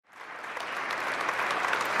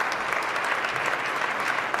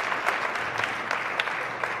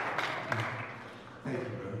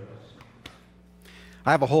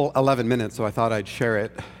I have a whole 11 minutes, so I thought I'd share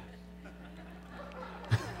it.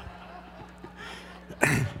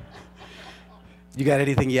 You got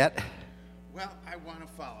anything yet? Well, I want to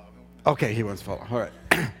follow. Okay, he wants to follow. All right.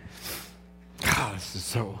 God, this is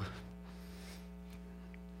so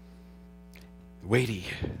weighty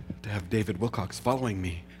to have David Wilcox following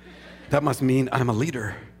me. That must mean I'm a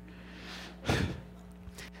leader.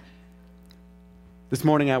 This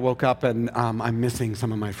morning I woke up and I'm missing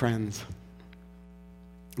some of my friends.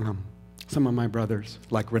 Some of my brothers,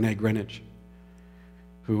 like Renee Greenwich,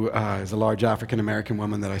 who is a large African-American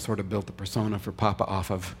woman that I sort of built the persona for Papa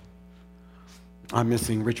off of. I'm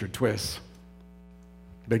missing Richard Twiss,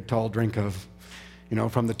 big tall drink of,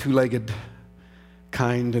 from the two-legged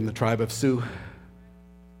kind in the tribe of Sioux,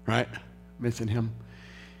 right? Missing him.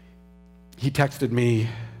 He texted me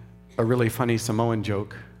a really funny Samoan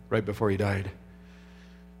joke right before he died.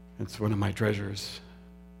 It's one of my treasures.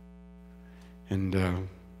 And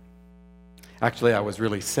actually, I was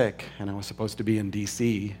really sick, and I was supposed to be in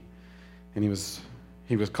D.C., and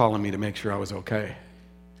he was calling me to make sure I was okay.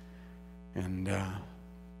 And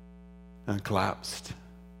I collapsed.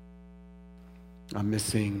 I'm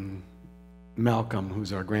missing Malcolm,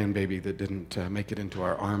 who's our grandbaby that didn't make it into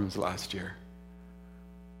our arms last year.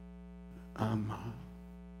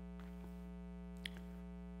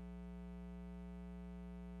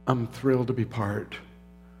 I'm thrilled to be part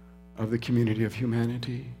of the community of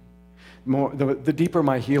humanity. The deeper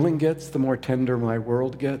my healing gets, the more tender my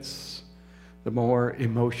world gets, the more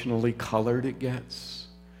emotionally colored it gets.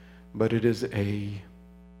 But it is a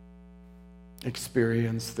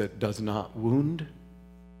experience that does not wound,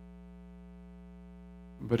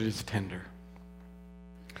 but it is tender.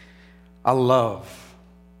 I love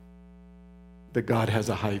that God has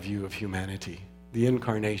a high view of humanity. The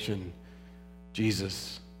incarnation,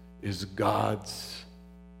 Jesus, is God's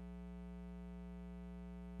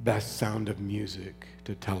best sound of music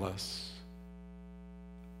to tell us,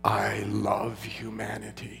 I love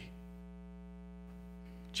humanity.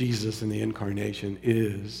 Jesus in the incarnation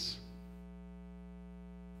is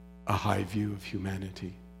a high view of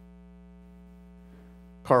humanity.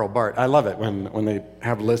 Karl Barth, I love it when they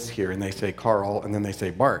have lists here and they say Karl and then they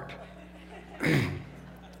say Bart.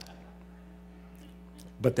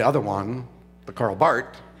 But the other one, the Karl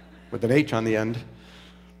Barth, with an H on the end,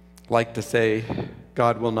 like to say,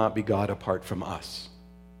 God will not be God apart from us.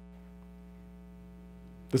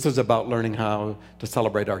 This is about learning how to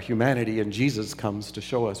celebrate our humanity, and Jesus comes to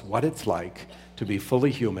show us what it's like to be fully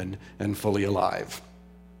human and fully alive.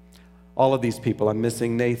 All of these people, I'm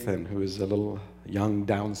missing Nathan, who is a little young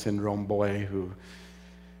Down syndrome boy who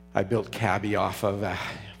I built Cabby off of a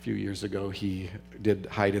few years ago. He did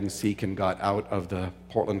hide and seek and got out of the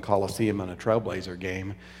Portland Coliseum on a Trailblazer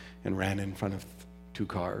game and ran in front of 2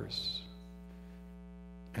 cars.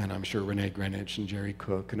 And I'm sure Renee Greenwich and Jerry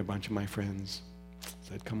Cook and a bunch of my friends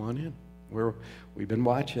said, come on in. We've been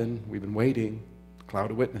watching, we've been waiting.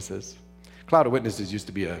 Cloud of witnesses. Cloud of witnesses used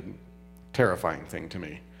to be a terrifying thing to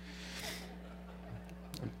me.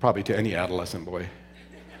 Probably to any adolescent boy.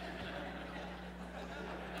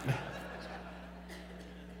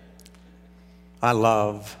 I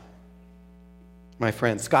love my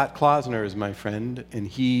friend. Scott Klausner is my friend, and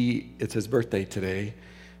it's his birthday today.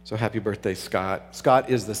 So happy birthday, Scott. Scott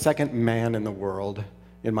is the second man in the world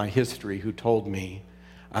in my history who told me,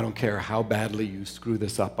 I don't care how badly you screw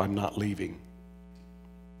this up, I'm not leaving.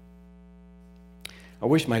 I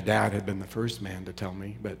wish my dad had been the first man to tell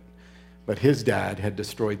me, but his dad had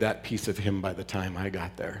destroyed that piece of him by the time I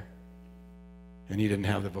got there. And he didn't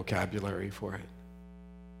have the vocabulary for it.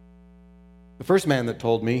 The first man that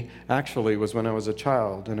told me actually was when I was a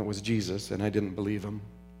child, and it was Jesus, and I didn't believe him.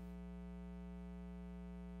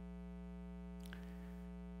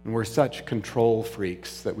 And we're such control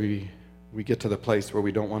freaks that we get to the place where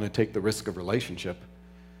we don't want to take the risk of relationship.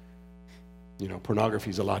 Pornography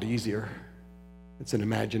is a lot easier. It's an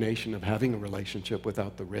imagination of having a relationship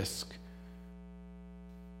without the risk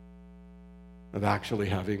of actually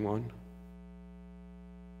having one.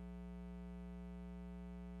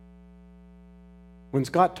 When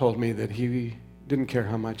Scott told me that he didn't care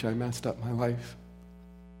how much I messed up my life,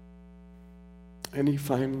 and he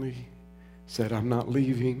finally said, I'm not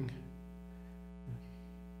leaving,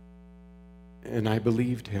 and I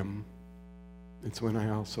believed him, it's when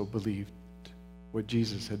I also believed what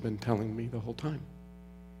Jesus had been telling me the whole time.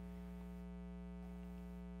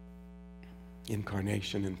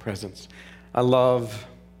 Incarnation and presence. I love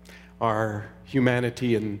our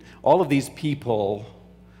humanity and all these people.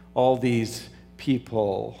 One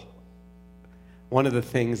of the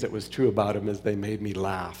things that was true about them is they made me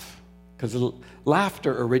laugh because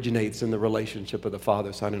laughter originates in the relationship of the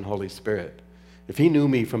Father, Son, and Holy Spirit. If he knew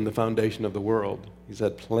me from the foundation of the world, he's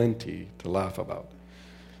had plenty to laugh about.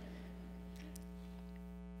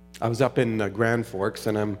 I was up in Grand Forks,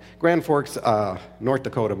 and Grand Forks, North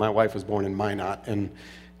Dakota. My wife was born in Minot, and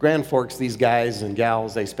Grand Forks, these guys and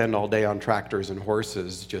gals, they spend all day on tractors and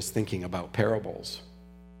horses just thinking about parables,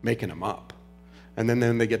 making them up. And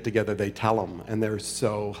then they get together, they tell them, and they're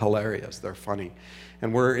so hilarious. They're funny.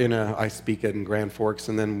 And I speak in Grand Forks,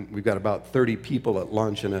 and then we've got about 30 people at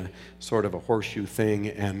lunch in a sort of a horseshoe thing,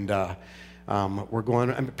 and we're going,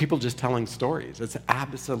 and people just telling stories. It's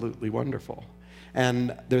absolutely wonderful.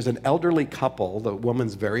 And there's an elderly couple. The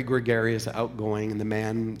woman's very gregarious, outgoing, and the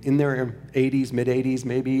man in their 80s, mid-80s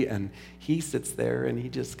maybe, and he sits there and he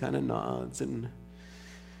just kind of nods, and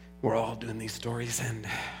we're all doing these stories, and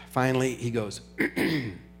finally he goes,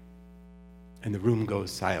 and the room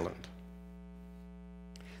goes silent.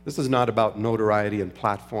 This is not about notoriety and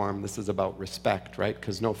platform. This is about respect, right?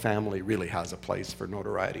 Because no family really has a place for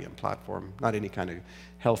notoriety and platform. Not any kind of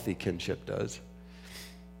healthy kinship does.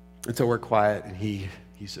 And so we're quiet, and he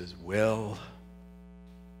says, "Will,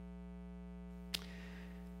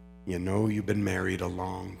 you know you've been married a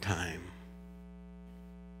long time.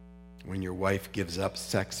 When your wife gives up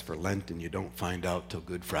sex for Lent and you don't find out till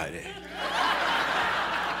Good Friday."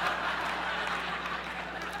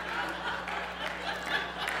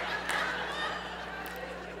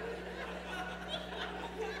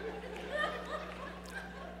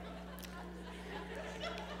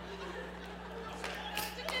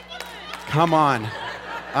 Come on.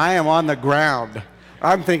 I am on the ground.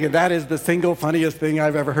 I'm thinking that is the single funniest thing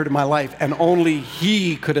I've ever heard in my life, and only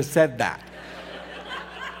he could have said that.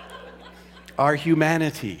 Our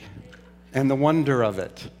humanity and the wonder of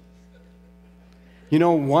it. You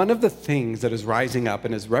know, one of the things that is rising up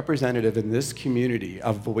and is representative in this community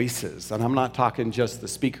of voices, and I'm not talking just the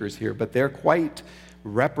speakers here, but they're quite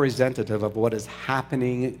representative of what is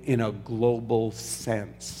happening in a global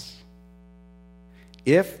sense.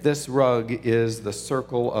 If this rug is the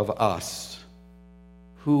circle of us,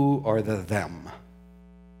 who are the them?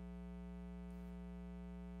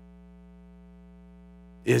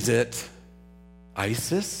 Is it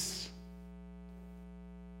ISIS?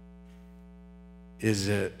 Is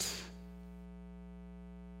it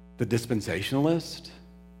the dispensationalist?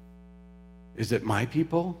 Is it my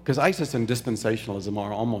people? Because ISIS and dispensationalism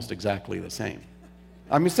are almost exactly the same.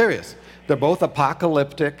 I mean, serious. They're both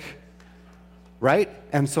apocalyptic, right?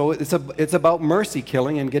 And so it's about mercy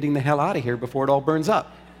killing and getting the hell out of here before it all burns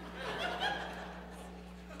up.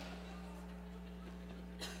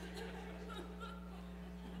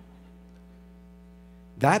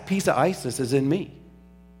 That piece of ISIS is in me.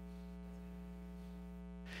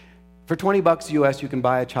 For $20 US, you can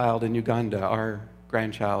buy a child in Uganda. Our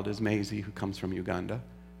grandchild is Maisie, who comes from Uganda.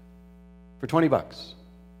 For $20.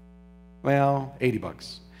 Well,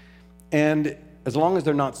 $80. And as long as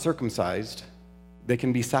they're not circumcised, they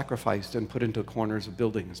can be sacrificed and put into corners of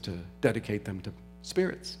buildings to dedicate them to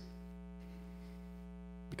spirits.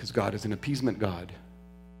 Because God is an appeasement God.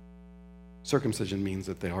 Circumcision means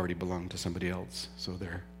that they already belong to somebody else, so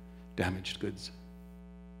they're damaged goods.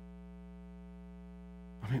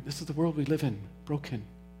 I mean, this is the world we live in, broken.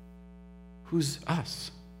 Who's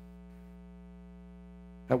us?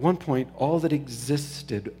 At one point, all that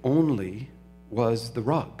existed only was the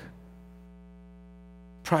rug.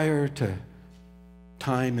 Prior to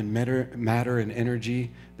time and matter and energy,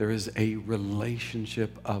 there is a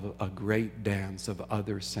relationship of a great dance of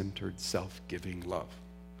other-centered, self-giving love.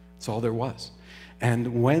 That's all there was.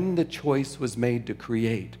 And when the choice was made to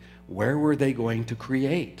create, where were they going to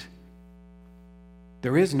create?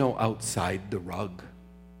 There is no outside the rug.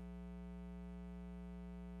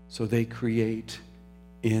 So they create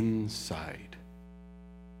inside,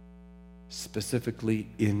 specifically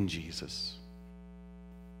in Jesus.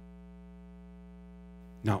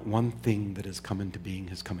 Not one thing that has come into being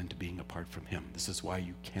has come into being apart from him. This is why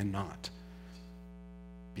you cannot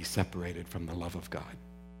be separated from the love of God.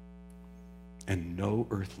 And no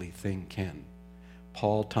earthly thing can.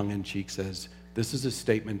 Paul, tongue-in-cheek, says, this is a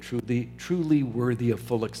statement truly worthy of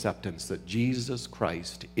full acceptance, that Jesus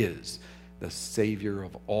Christ is the Savior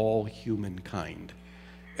of all humankind,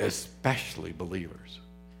 especially believers.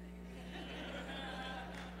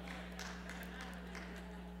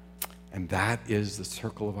 And that is the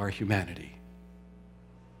circle of our humanity.